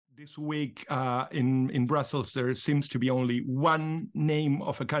This week in Brussels, there seems to be only one name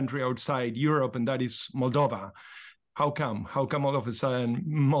of a country outside Europe, and that is Moldova. How come? How come all of a sudden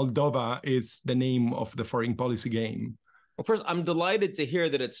Moldova is the name of the foreign policy game? Well, first, I'm delighted to hear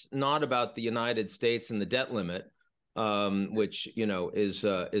that it's not about the United States and the debt limit, which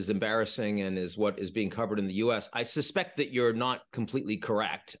is embarrassing and is what is being covered in the U.S. I suspect that you're not completely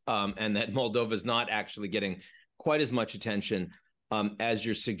correct, and that Moldova is not actually getting quite as much attention as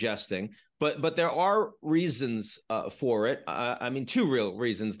you're suggesting. But there are reasons for it. I mean, two real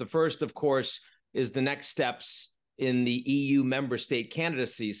reasons. The first, of course, is the next steps in the EU member state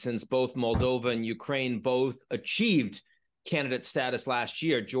candidacy, since both Moldova and Ukraine both achieved candidate status last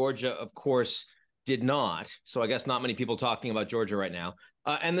year. Georgia, of course, did not. So I guess not many people talking about Georgia right now.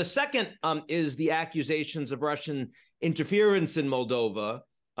 And the second is the accusations of Russian interference in Moldova,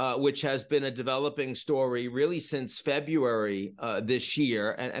 which has been a developing story really since February this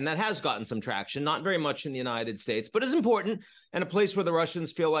year. And that has gotten some traction, not very much in the United States, but is important and a place where the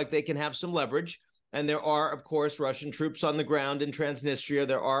Russians feel like they can have some leverage. And there are, of course, Russian troops on the ground in Transnistria.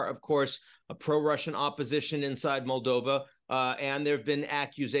 There are, of course, a pro-Russian opposition inside Moldova. And there have been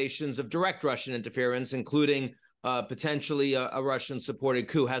accusations of direct Russian interference, including potentially a Russian-supported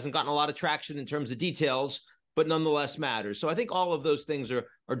coup. Hasn't gotten a lot of traction in terms of details, but nonetheless matters. So I think all of those things are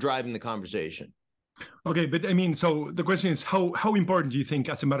driving the conversation. Okay, but I mean, so the question is, how important do you think,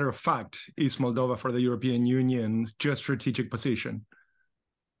 as a matter of fact, is Moldova for the European Union geostrategic position?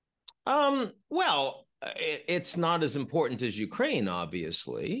 Well, it's not as important as Ukraine,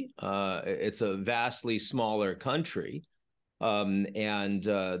 obviously. It's a vastly smaller country. And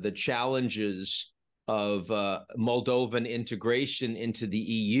the challenges of Moldovan integration into the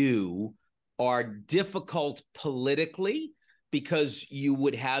EU are difficult politically because you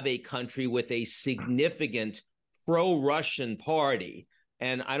would have a country with a significant pro-Russian party.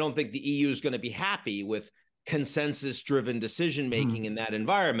 And I don't think the EU is going to be happy with consensus-driven decision-making in that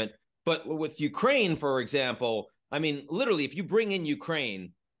environment. But with Ukraine, for example, I mean, literally, if you bring in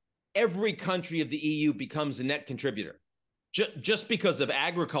Ukraine, every country of the EU becomes a net contributor. Just because of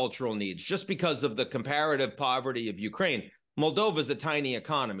agricultural needs, just because of the comparative poverty of Ukraine. Moldova is a tiny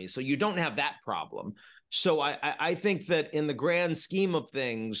economy, so you don't have that problem. So I think that in the grand scheme of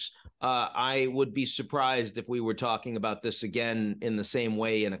things, I would be surprised if we were talking about this again in the same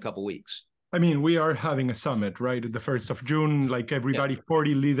way in a couple of weeks. I mean, we are having a summit, right? At the 1st of June, like everybody,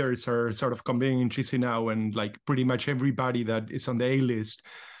 40 leaders are sort of convening in Chisinau, and like pretty much everybody that is on the A list,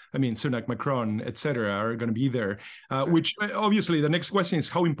 I mean, Sunak, Macron, et cetera, are going to be there, which obviously the next question is,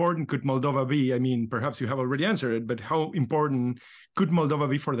 how important could Moldova be? I mean, perhaps you have already answered it, but how important could Moldova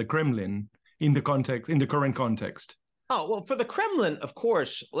be for the Kremlin in the current context? Oh, well, for the Kremlin, of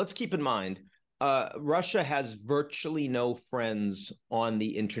course, let's keep in mind, Russia has virtually no friends on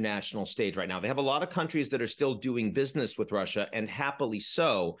the international stage right now. They have a lot of countries that are still doing business with Russia, and happily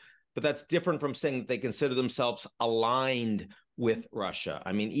so, but that's different from saying that they consider themselves aligned with Russia.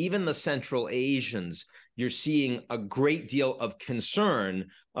 I mean, even the Central Asians, you're seeing a great deal of concern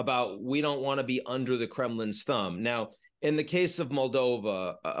about, we don't want to be under the Kremlin's thumb. Now, in the case of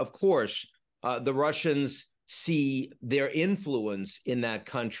Moldova, of course, the Russians see their influence in that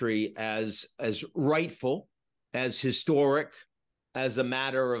country as rightful, as historic, as a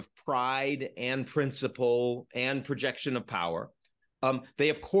matter of pride and principle and projection of power. They,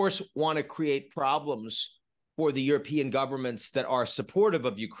 of course, want to create problems for the European governments that are supportive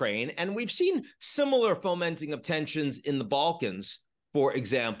of Ukraine. And we've seen similar fomenting of tensions in the Balkans, for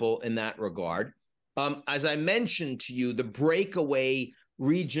example, in that regard. As I mentioned to you, the breakaway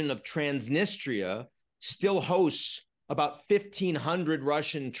region of Transnistria still hosts about 1,500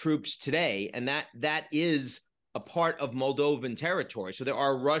 Russian troops today, and that is a part of Moldovan territory. So there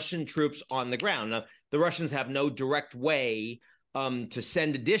are Russian troops on the ground. Now, the Russians have no direct way to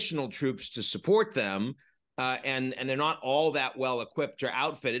send additional troops to support them, and they're not all that well equipped or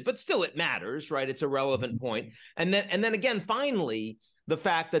outfitted, but still it matters, right? It's a relevant point. And then again, finally, the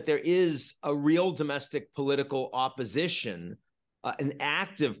fact that there is a real domestic political opposition, an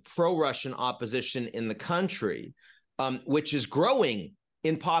active pro-Russian opposition in the country, which is growing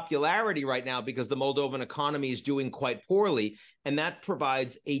in popularity right now because the Moldovan economy is doing quite poorly. And that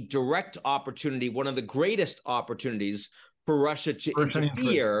provides a direct opportunity, one of the greatest opportunities for Russia to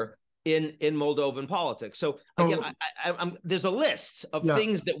interfere in Moldovan politics. So again, there's a list of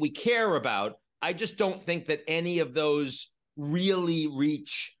things that we care about. I just don't think that any of those really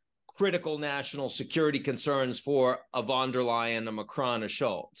reach critical national security concerns for a von der Leyen, a Macron, a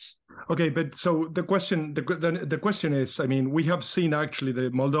Scholz. Okay, but so the question is, I mean, we have seen actually the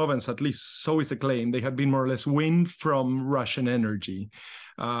Moldovans, at least so is the claim, they have been more or less weaned from Russian energy.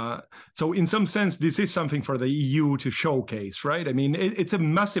 So in some sense, this is something for the EU to showcase, right? I mean, it's a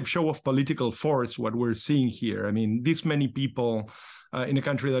massive show of political force, what we're seeing here. I mean, this many people in a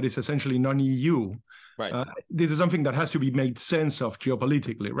country that is essentially non-EU. Right. This is something that has to be made sense of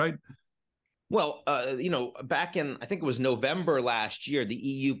geopolitically, right? Well, back in, I think it was November last year, the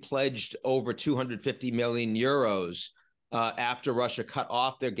EU pledged over 250 million euros after Russia cut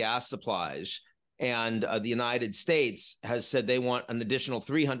off their gas supplies. And the United States has said they want an additional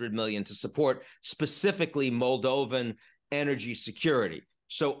 300 million to support specifically Moldovan energy security.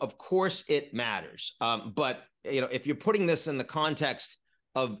 So, of course, it matters. But, if you're putting this in the context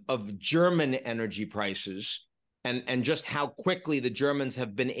of German energy prices, and just how quickly the Germans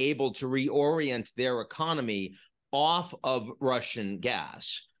have been able to reorient their economy off of Russian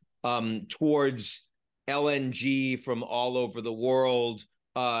gas towards LNG from all over the world,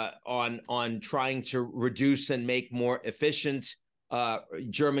 on trying to reduce and make more efficient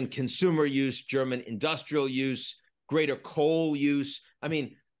German consumer use, German industrial use, greater coal use. I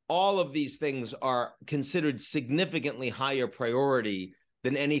mean, all of these things are considered significantly higher priority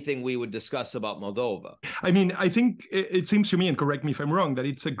than anything we would discuss about Moldova. I mean, I think it seems to me, and correct me if I'm wrong, that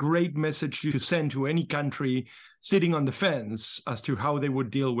it's a great message to send to any country sitting on the fence as to how they would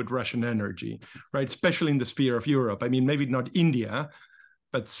deal with Russian energy, right? Especially in the sphere of Europe. I mean, maybe not India,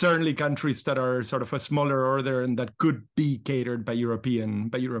 but certainly countries that are sort of a smaller order and that could be catered by European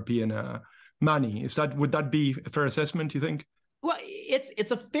money. Would that be a fair assessment, you think? Well, it's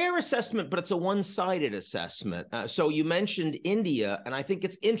a fair assessment, but it's a one-sided assessment. So you mentioned India, and I think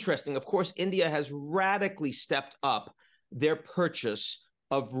it's interesting. Of course, India has radically stepped up their purchase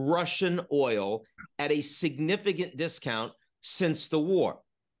of Russian oil at a significant discount since the war.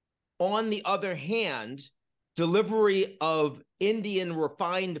 On the other hand, delivery of Indian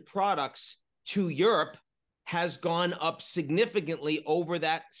refined products to Europe has gone up significantly over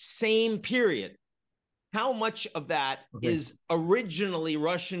that same period. How much of that is originally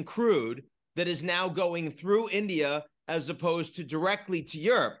Russian crude that is now going through India as opposed to directly to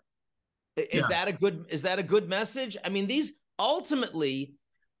Europe? Is that a good message? I mean, ultimately,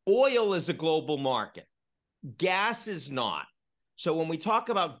 oil is a global market. Gas is not. So when we talk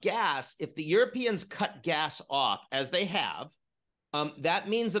about gas, if the Europeans cut gas off, as they have, that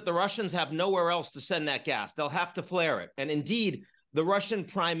means that the Russians have nowhere else to send that gas. They'll have to flare it. And indeed, the Russian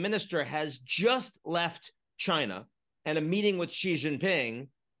prime minister has just left China and a meeting with Xi Jinping,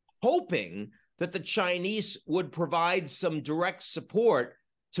 hoping that the Chinese would provide some direct support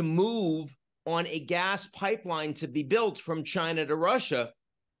to move on a gas pipeline to be built from China to Russia.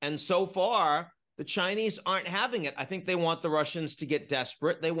 And so far, the Chinese aren't having it. I think they want the Russians to get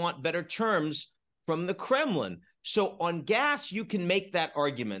desperate. They want better terms from the Kremlin. So on gas, you can make that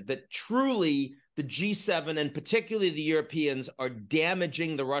argument that truly the G7 and particularly the Europeans are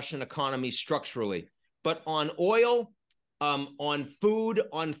damaging the Russian economy structurally. But on oil, on food,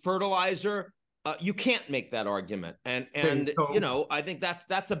 on fertilizer, you can't make that argument. And I think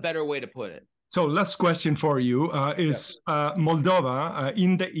that's a better way to put it. So last question for you. Is Moldova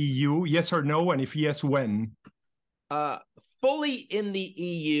in the EU, yes or no? And if yes, when? Fully in the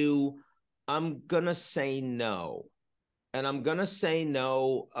EU, I'm going to say no. And I'm going to say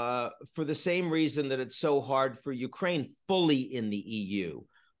no for the same reason that it's so hard for Ukraine fully in the EU,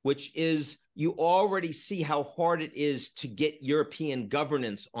 which is you already see how hard it is to get European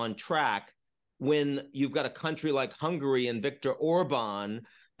governance on track when you've got a country like Hungary and Viktor Orban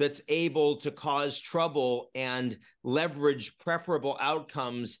that's able to cause trouble and leverage preferable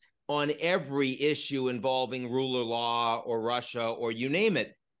outcomes on every issue involving rule of law or Russia or you name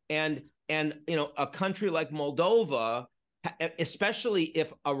it. And a country like Moldova, especially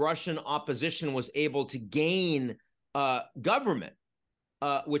if a Russian opposition was able to gain government,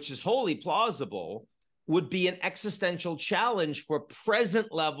 which is wholly plausible, would be an existential challenge for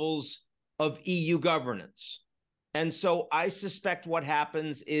present levels of EU governance. And so I suspect what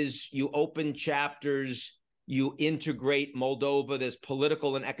happens is you open chapters, you integrate Moldova, there's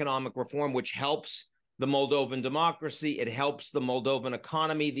political and economic reform, which helps the Moldovan democracy. It helps the Moldovan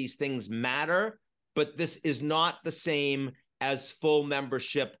economy. These things matter, but this is not the same as full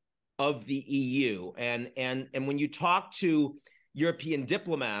membership of the EU. And when you talk to European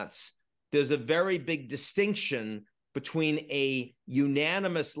diplomats, there's a very big distinction between a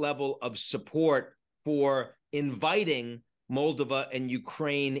unanimous level of support for inviting Moldova and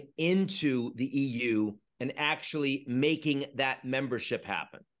Ukraine into the EU and actually making that membership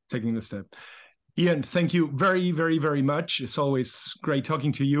happen. Taking the step. Ian, thank you very, very, very much. It's always great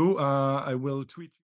talking to you. I will tweet